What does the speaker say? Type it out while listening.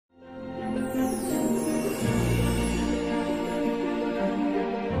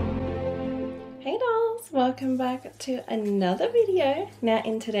welcome back to another video. Now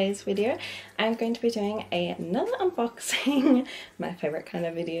in today's video I'm going to be doing another unboxing, my favorite kind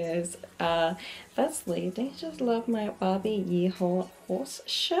of videos. Firstly, don't you just love my Barbie Yeehaw horse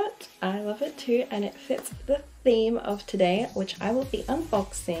shirt? I love it too, and it fits the theme of today, which I will be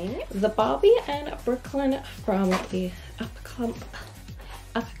unboxing the Barbie and Brooklyn from the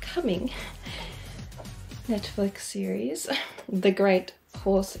upcoming Netflix series, The Great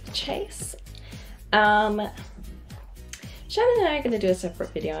Horse Chase. Shannon and I are going to do a separate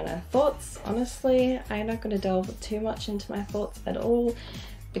video on our thoughts. Honestly, I'm not going to delve too much into my thoughts at all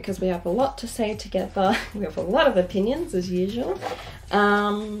because we have a lot to say together. We have a lot of opinions as usual.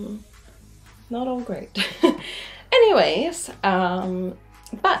 Not all great. Anyways,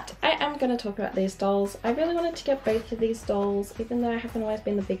 but I am going to talk about these dolls. I really wanted to get both of these dolls, even though I haven't always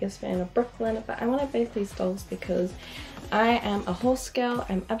been the biggest fan of Brooklyn, but I wanted both these dolls because I am a horse girl.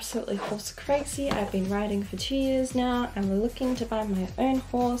 I'm absolutely horse crazy. I've been riding for 2 years now. I'm looking to buy my own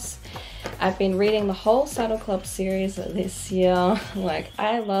horse. I've been reading the whole Saddle Club series this year. Like,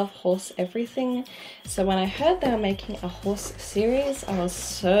 I love horse everything. So when I heard they were making a horse series, I was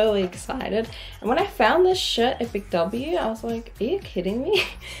so excited. And when I found this shirt at Big W, I was like, are you kidding me?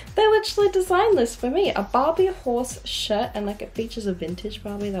 They literally designed this for me. A Barbie horse shirt, and like it features a vintage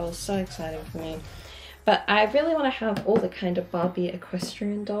Barbie. That was so exciting for me. But I really want to have all the kind of Barbie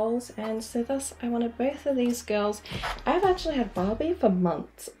equestrian dolls, and so thus I wanted both of these girls. I've actually had Barbie for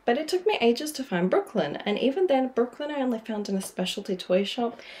months, but it took me ages to find Brooklyn, and even then Brooklyn I only found in a specialty toy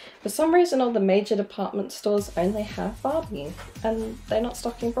shop. For some reason all the major department stores only have Barbie, and they're not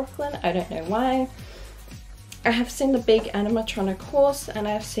stocking Brooklyn. I don't know why. I have seen the big animatronic horse, and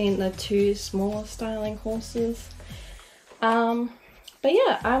I've seen the two smaller styling horses. But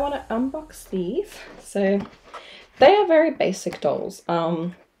yeah, I want to unbox these. So they are very basic dolls.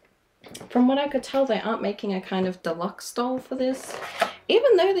 From what I could tell, they aren't making a kind of deluxe doll for this,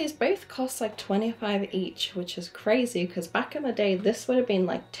 even though these both cost like $25 each, which is crazy because back in the day this would have been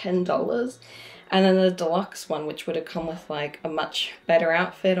like $10, and then the deluxe one, which would have come with like a much better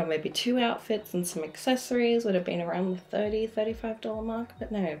outfit or maybe 2 outfits and some accessories, would have been around the $30–35 mark.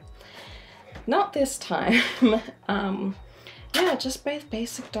 But no, not this time. Yeah, just both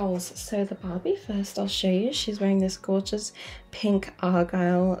basic dolls. So the Barbie first, I'll show you. She's wearing this gorgeous pink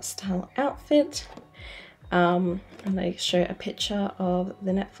Argyle style outfit. And they show a picture of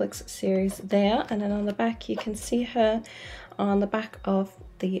the Netflix series there. And then on the back, you can see her on the back of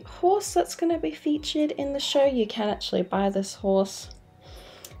the horse that's going to be featured in the show. You can actually buy this horse.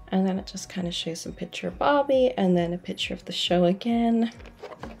 And then it just kind of shows some picture of Barbie and then a picture of the show again.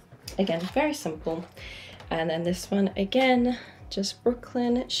 Again, very simple. And then this one again, just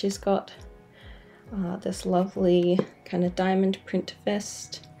Brooklyn. She's got this lovely kind of diamond print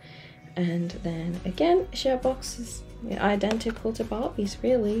vest. And then again, her box is identical to Barbie's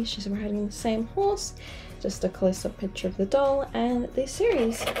really. She's riding the same horse. Just a close-up picture of the doll and the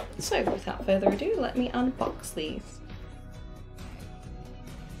series. So without further ado, let me unbox these.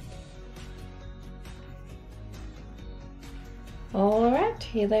 Alright,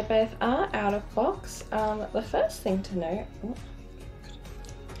 here they both are out of box. The first thing to note,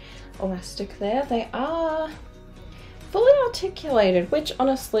 elastic there, they are fully articulated, which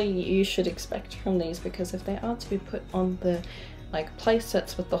honestly you should expect from these, because if they are to be put on the like play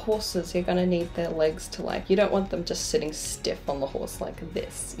sets with the horses, you're gonna need their legs to like, you don't want them just sitting stiff on the horse like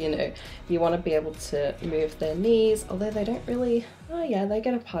this, you know. You want to be able to move their knees, although they don't really, oh yeah, they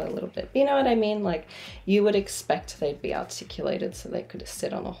get apart a little bit, but you know what I mean, like you would expect they'd be articulated so they could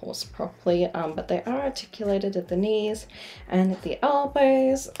sit on a horse properly, but they are articulated at the knees and at the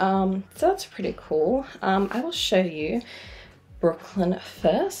elbows, so that's pretty cool. I will show you Brooklyn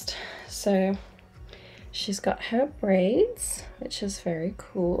first. So she's got her braids, which is very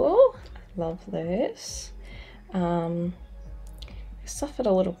cool. I love those. I suffered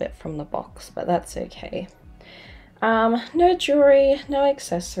a little bit from the box, but that's okay. No jewelry, no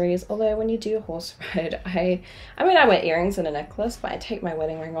accessories, although when you do a horse ride, I mean I wear earrings and a necklace, but I take my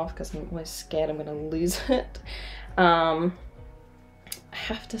wedding ring off because I'm always scared I'm gonna lose it. I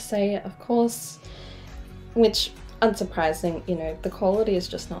have to say, of course, which unsurprising, you know, the quality is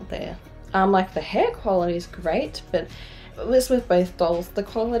just not there. Like the hair quality is great, but this with both dolls, the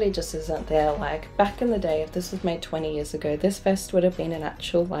quality just isn't there. Like back in the day, if this was made 20 years ago, this vest would have been an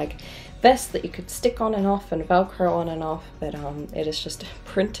actual like vest that you could stick on and off and velcro on and off, but it is just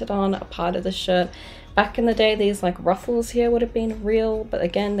printed on a part of the shirt. Back in the day, these like ruffles here would have been real, but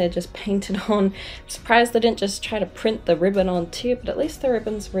again, they're just painted on. I'm surprised they didn't just try to print the ribbon on too, but at least the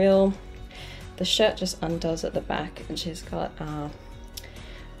ribbon's real. The shirt just undoes at the back, and she's got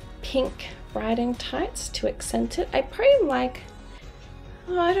pink riding tights to accent it. I probably like,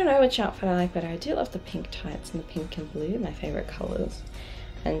 oh, I don't know which outfit I like better. I do love the pink tights and the pink and blue, my favorite colors.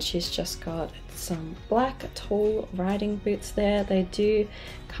 And she's just got some black tall riding boots there. They do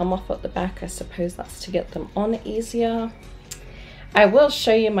come off at the back. I suppose that's to get them on easier. I will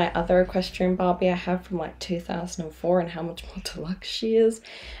show you my other equestrian Barbie I have from like 2004 and how much more deluxe she is.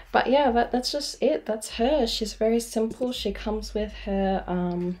 But yeah, that's just it. That's her. She's very simple. She comes with her,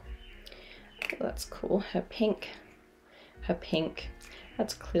 that's cool, her pink,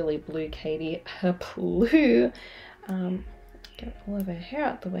 that's clearly blue, Katie, her blue, get all of her hair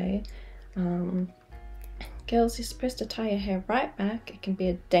out the way. Girls, you're supposed to tie your hair right back. It can be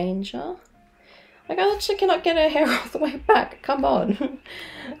a danger. Like, I literally cannot get her hair all the way back. Come on.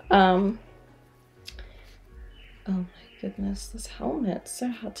 Oh my goodness, this helmet's so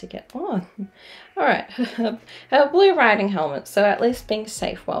hard to get on. All right, her blue riding helmet. So at least being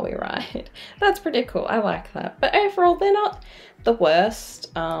safe while we ride. That's pretty cool. I like that. But overall, they're not the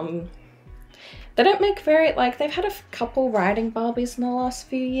worst. They don't make very, like, they've had a couple riding Barbies in the last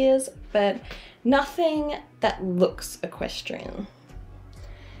few years, but nothing that looks equestrian.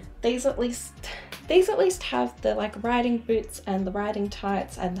 These at least have the like riding boots and the riding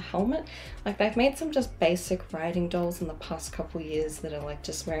tights and the helmet. Like, they've made some just basic riding dolls in the past couple years that are like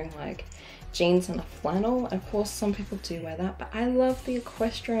just wearing like jeans and a flannel. Of course, some people do wear that, but I love the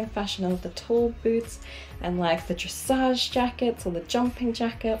equestrian fashion of the tall boots and like the dressage jackets or the jumping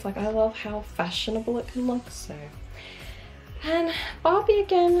jackets. Like, I love how fashionable it can look. So, and Barbie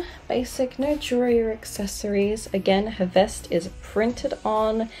again, basic, no jewelry or accessories. Again, her vest is printed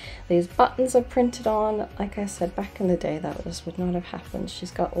on. These buttons are printed on. Like I said, back in the day, that just would not have happened.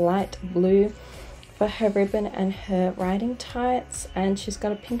 She's got light blue for her ribbon and her riding tights, and she's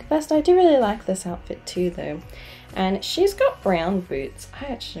got a pink vest. I do really like this outfit too though. And she's got brown boots. I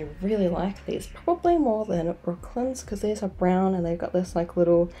actually really like these, probably more than Brooklyn's, because these are brown and they've got this like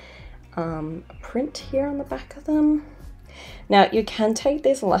little print here on the back of them. Now, you can take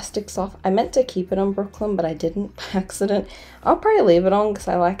these elastics off. I meant to keep it on Brooklyn, but I didn't by accident. I'll probably leave it on because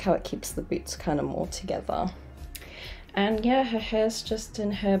I like how it keeps the boots kind of more together. And yeah, her hair's just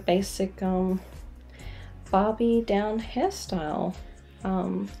in her basic Barbie down hairstyle.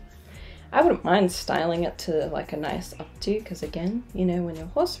 I wouldn't mind styling it to like a nice updo because, again, you know, when you're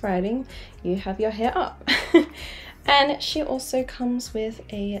horse riding, you have your hair up. And she also comes with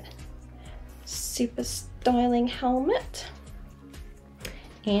a super styling helmet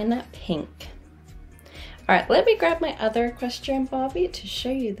in pink. All right, let me grab my other equestrian Barbie to show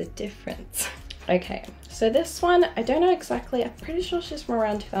you the difference. Okay, so this one, I don't know exactly, I'm pretty sure she's from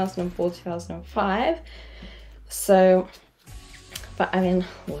around 2004, 2005. So, but I mean,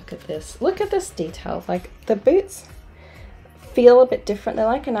 look at this detail. Like, the boots feel a bit different. They're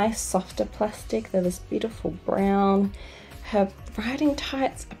like a nice softer plastic. They're this beautiful brown. Her riding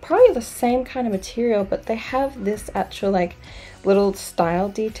tights are probably the same kind of material, but they have this actual like little style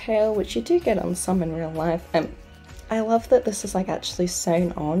detail, which you do get on some in real life. And I love that this is like actually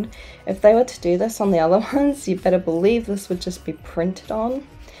sewn on. If they were to do this on the other ones, you better believe this would just be printed on.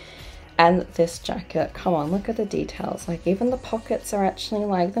 And this jacket, come on, look at the details. Like, even the pockets are actually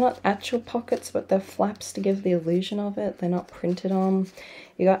like, they're not actual pockets, but they're flaps to give the illusion of it. They're not printed on.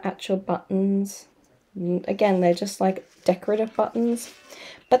 You got actual buttons. Again, they're just like decorative buttons,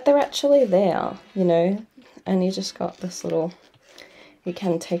 but they're actually there, you know. And you just got this little, you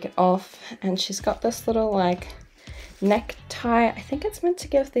can take it off, and she's got this little like necktie. I think it's meant to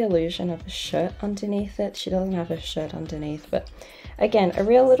give the illusion of a shirt underneath it. She doesn't have a shirt underneath, but again, a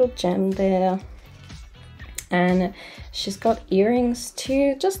real little gem there. And she's got earrings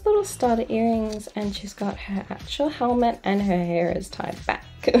too, just little starter earrings, and she's got her actual helmet, and her hair is tied back.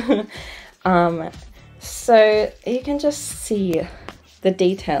 So you can just see the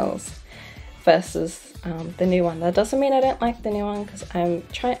details versus the new one. That doesn't mean I don't like the new one, because I'm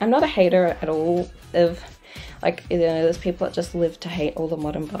not a hater at all of, like, you know, there's people that just live to hate all the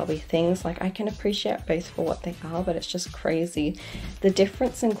modern Barbie things. Like, I can appreciate both for what they are, but it's just crazy the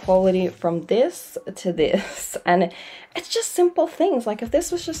difference in quality from this to this. And it's just simple things. Like, if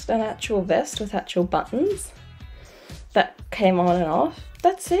this was just an actual vest with actual buttons that came on and off,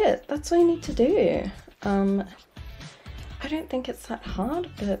 that's it. That's all you need to do. I don't think it's that hard,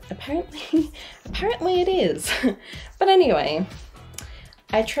 but apparently it is. But anyway,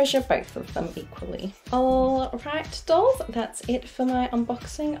 I treasure both of them equally. Alright, dolls, that's it for my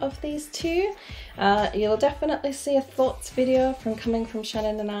unboxing of these two. You'll definitely see a thoughts video coming from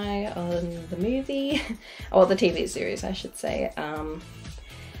Shannon and I on the movie, or the TV series I should say.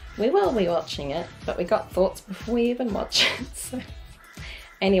 We will be watching it, but we got thoughts before we even watch it. So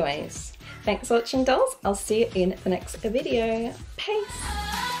anyways, Thanks for watching, dolls. I'll see you in the next video. Peace!